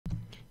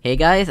Hey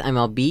guys, I'm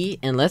LB,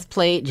 and let's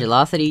play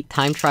Gelocity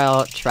Time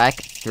Trial Track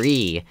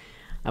 3.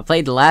 I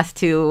played the last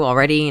two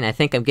already, and I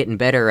think I'm getting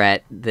better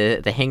at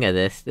the hang of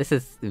this. This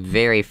is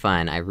very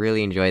fun, I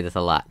really enjoy this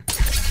a lot.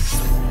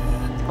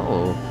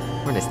 Oh,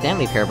 we're in a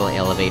Stanley Parable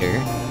elevator.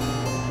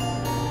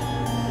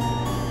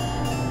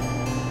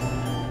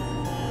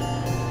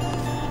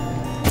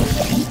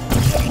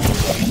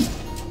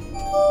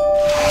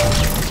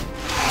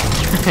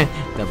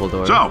 Double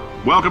door. So,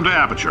 welcome to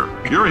Aperture.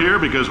 You're here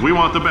because we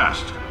want the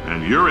best,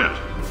 and you're it.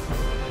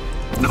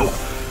 Nope,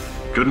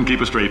 couldn't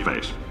keep a straight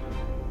face.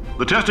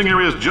 The testing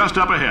area is just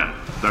up ahead.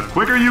 The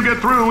quicker you get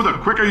through, the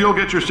quicker you'll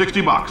get your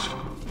 60 bucks.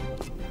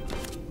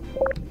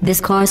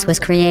 This course was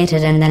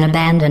created and then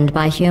abandoned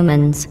by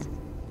humans.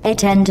 They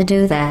tend to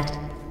do that.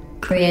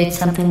 Create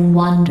something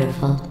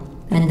wonderful,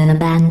 and then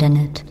abandon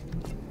it.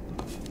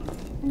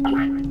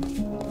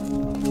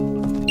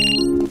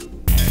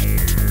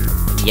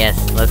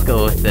 Yes, let's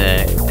go with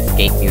the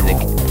escape music.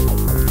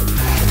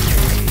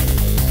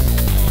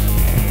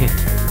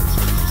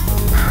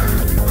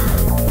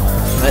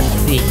 Let's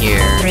see here.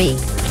 3,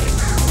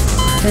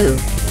 2,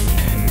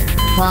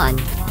 1.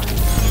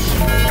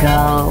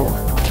 Go.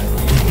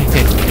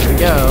 Here we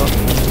go.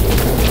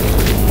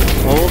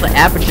 Oh, the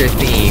Aperture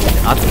theme.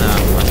 Awesome.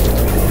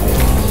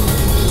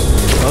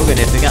 Oh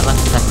goodness, we got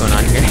lots of stuff going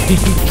on here.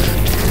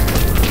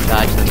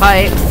 Dodge the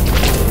pipe.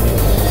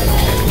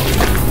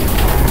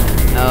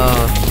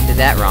 Oh, did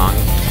that wrong.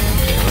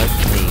 Okay, let's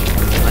see.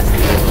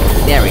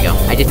 There we go.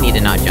 I just need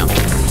to not jump.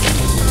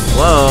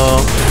 Whoa!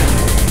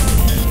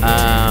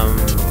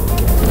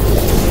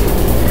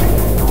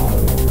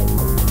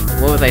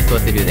 What was I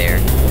supposed to do there?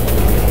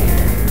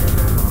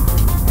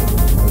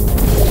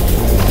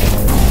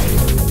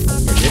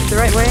 Is this the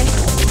right way?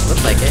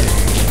 Looks like it.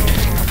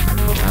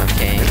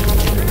 Okay.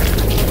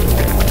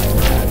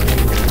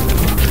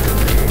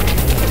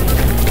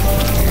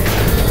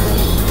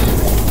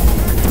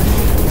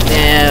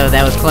 No,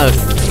 that was close.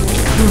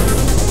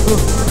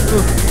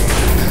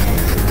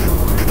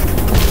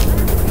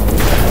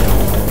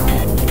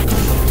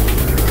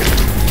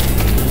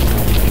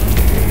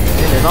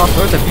 There's all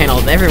sorts of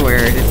panels everywhere.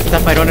 It's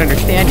stuff I don't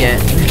understand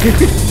yet.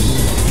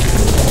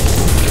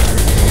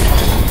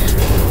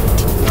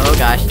 Oh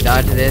gosh,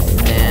 dodge this,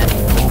 and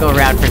let's go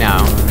around for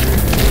now.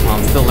 Well,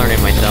 I'm still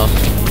learning myself.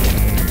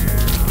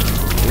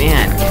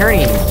 Man,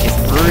 turning just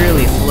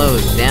really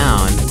slows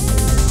down.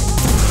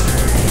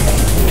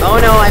 Oh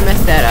no, I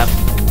messed that up.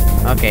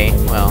 Okay,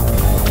 well,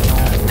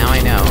 now I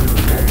know.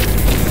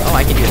 Oh,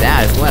 I can do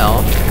that as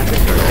well. That's a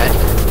shortcut.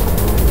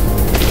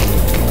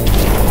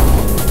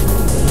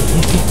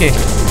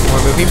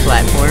 More moving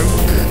platform.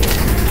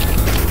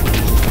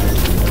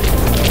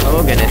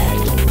 Oh goodness.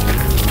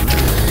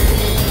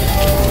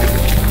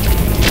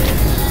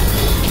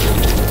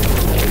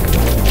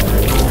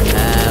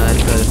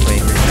 Let's go this way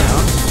for now.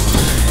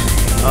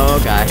 Oh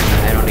gosh,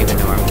 I don't even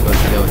know where I'm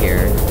supposed to go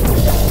here.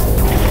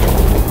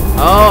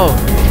 Oh!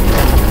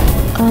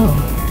 Oh,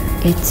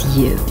 it's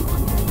you.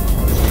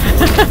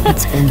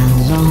 It's been a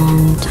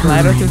long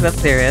time. GLaDOS is up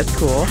there, that's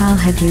cool. How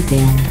have you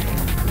been?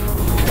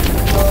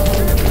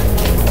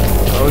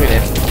 Oh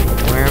goodness.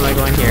 Where am I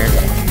going here?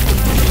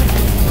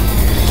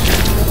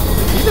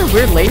 These are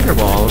weird laser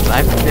walls.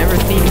 I've never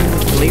seen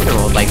laser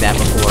walls like that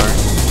before.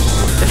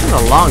 This is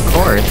a long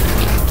course.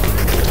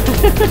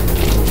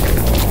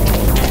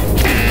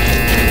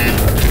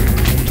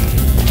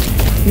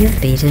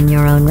 You've beaten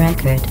your own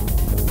record.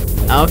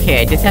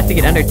 Okay, I just have to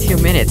get under 2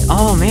 minutes.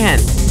 Oh man!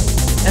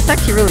 That's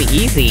actually really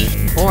easy.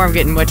 Or I'm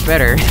getting much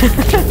better.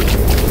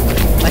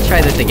 Let's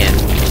try this again.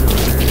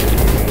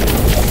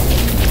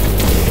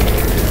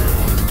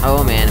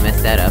 Oh man, I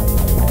messed that up.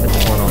 Put the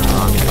portal in the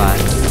wrong spot.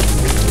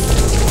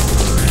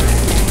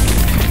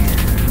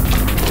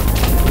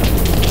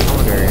 I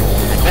wonder...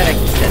 I bet I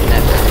can set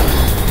that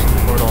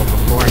portal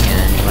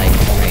beforehand, like,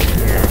 right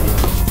here.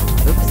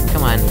 Oops,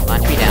 come on,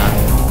 launch me down.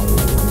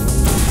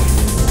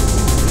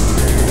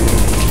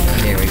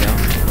 There we go.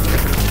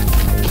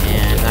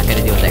 And I'm not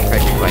gonna deal with that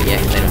pressure quite yet,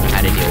 because I don't know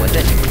how to deal with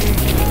it.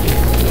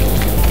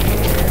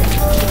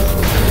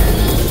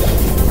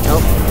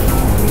 Nope.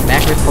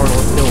 Backwards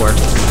portals still work.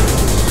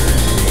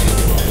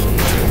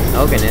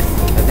 Oh goodness,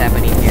 what's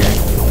happening here?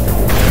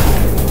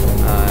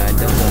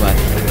 Don't know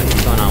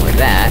what's going on with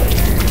that.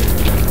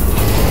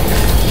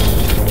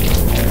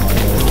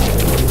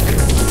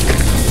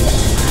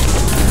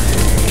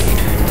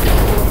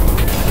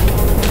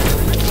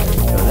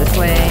 Go this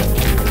way.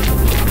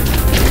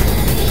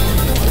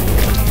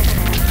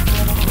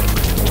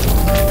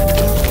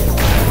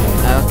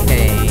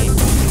 Okay.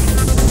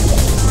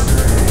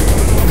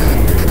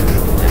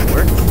 That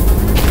worked.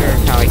 Not sure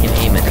how I can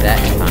aim at that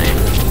time.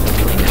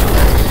 Hopefully no.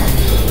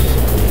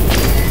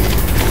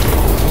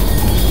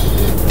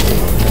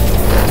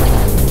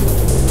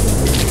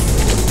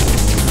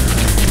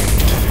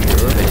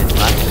 Ooh, there's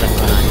lots of stuff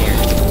going on here.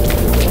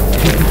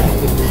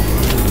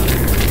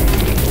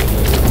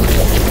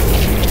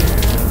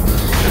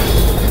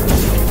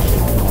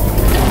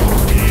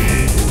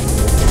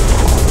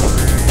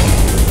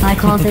 I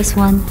call this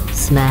one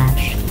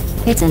Smash.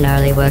 It's an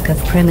early work of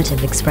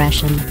primitive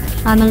expression.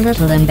 I'm a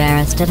little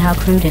embarrassed at how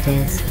crude it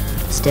is.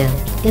 Still,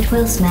 it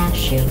will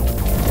smash you. Other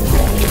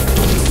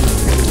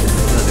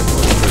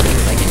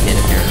bullets I can hit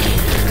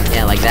apparently.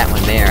 Yeah, like that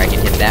one there, I can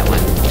hit that one.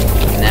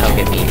 And that'll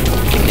give me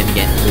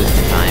significant boost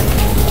in time.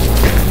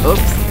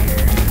 Oops!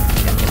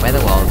 Got hit by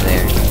the walls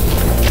there.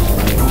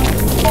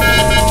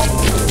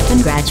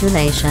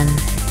 Congratulations.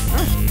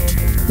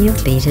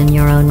 You've beaten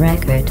your own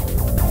record.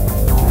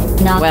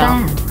 Not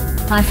Well. bad.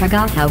 I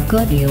forgot how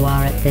good you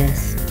are at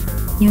this.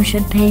 You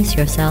should pace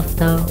yourself,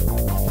 though.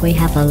 We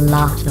have a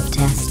lot of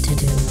tests to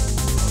do.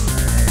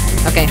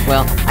 Okay,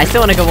 well, I still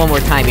wanna go one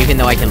more time, even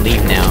though I can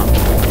leave now.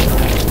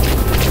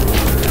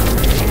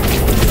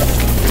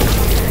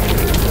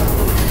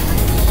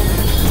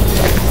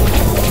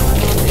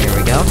 There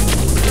we go.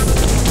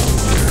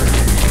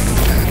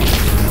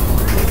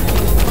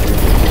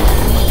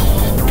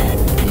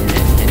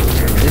 And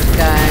this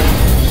guy.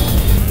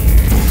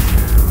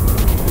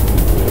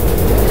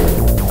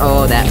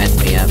 Oh, that messed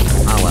me up.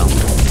 Oh well.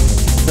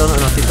 Still don't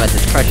know too about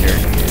this crusher.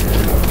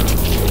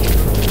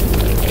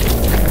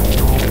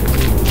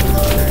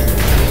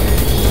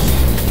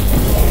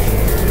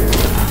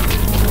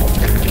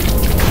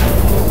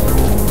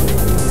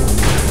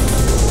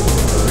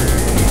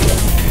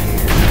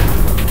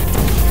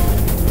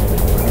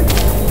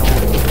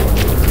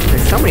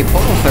 There's so many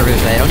portal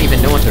servers that I don't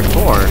even know what they're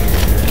for.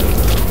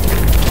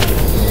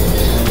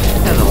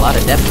 There's a lot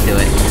of depth to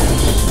it.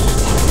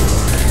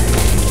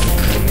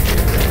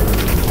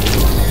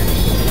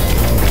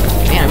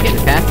 Man, I'm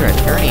getting faster at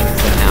turning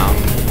somehow.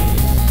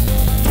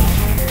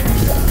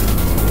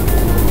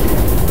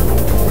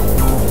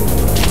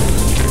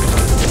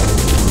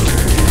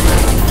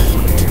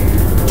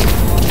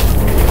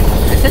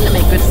 I tend to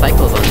make good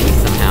cycles on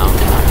these somehow. I'm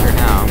not sure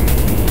how.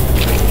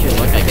 Should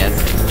look, I guess.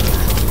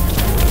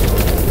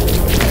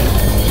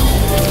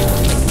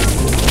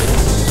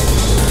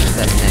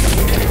 That's next.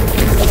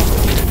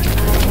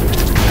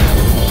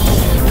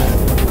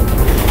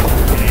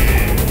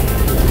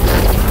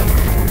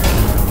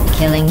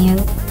 Killing you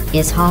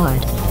is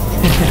hard.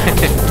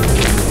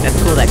 That's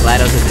cool that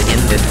GLaDOS is in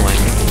this one.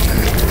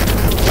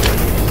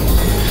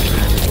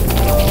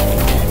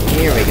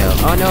 Here we go.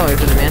 Oh no,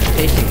 there's an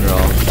emancipation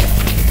girl.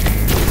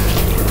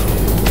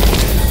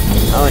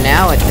 Oh,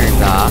 now it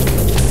turns off.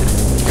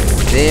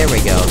 There we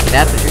go.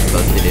 That's what you're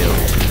supposed to do.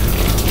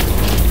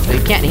 So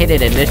you can't hit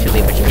it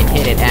initially, but you can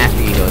hit it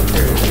after you go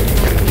through.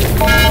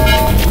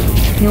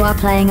 You are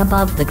playing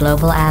above the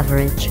global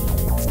average.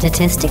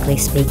 Statistically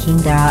speaking,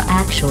 there are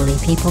actually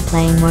people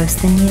playing worse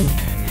than you.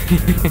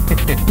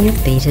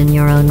 You've beaten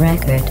your own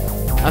record.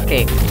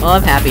 Okay, well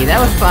I'm happy. That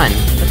was fun.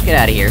 Let's get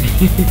out of here.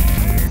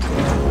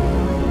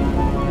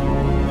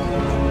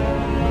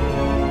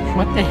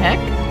 What the heck?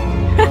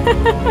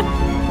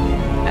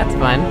 That's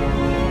fun.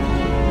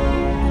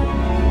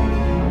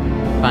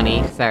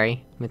 Funny,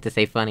 sorry. Meant to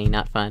say funny,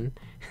 not fun.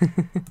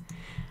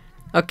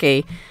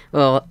 Okay,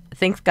 well,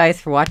 thanks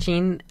guys for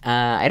watching.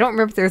 I don't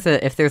remember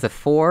if there's a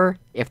 4.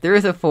 If there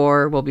is a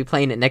 4, we'll be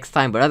playing it next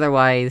time, but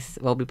otherwise,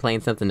 we'll be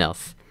playing something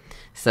else.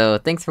 So,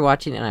 thanks for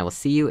watching, and I will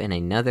see you in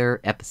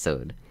another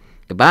episode.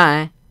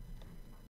 Goodbye!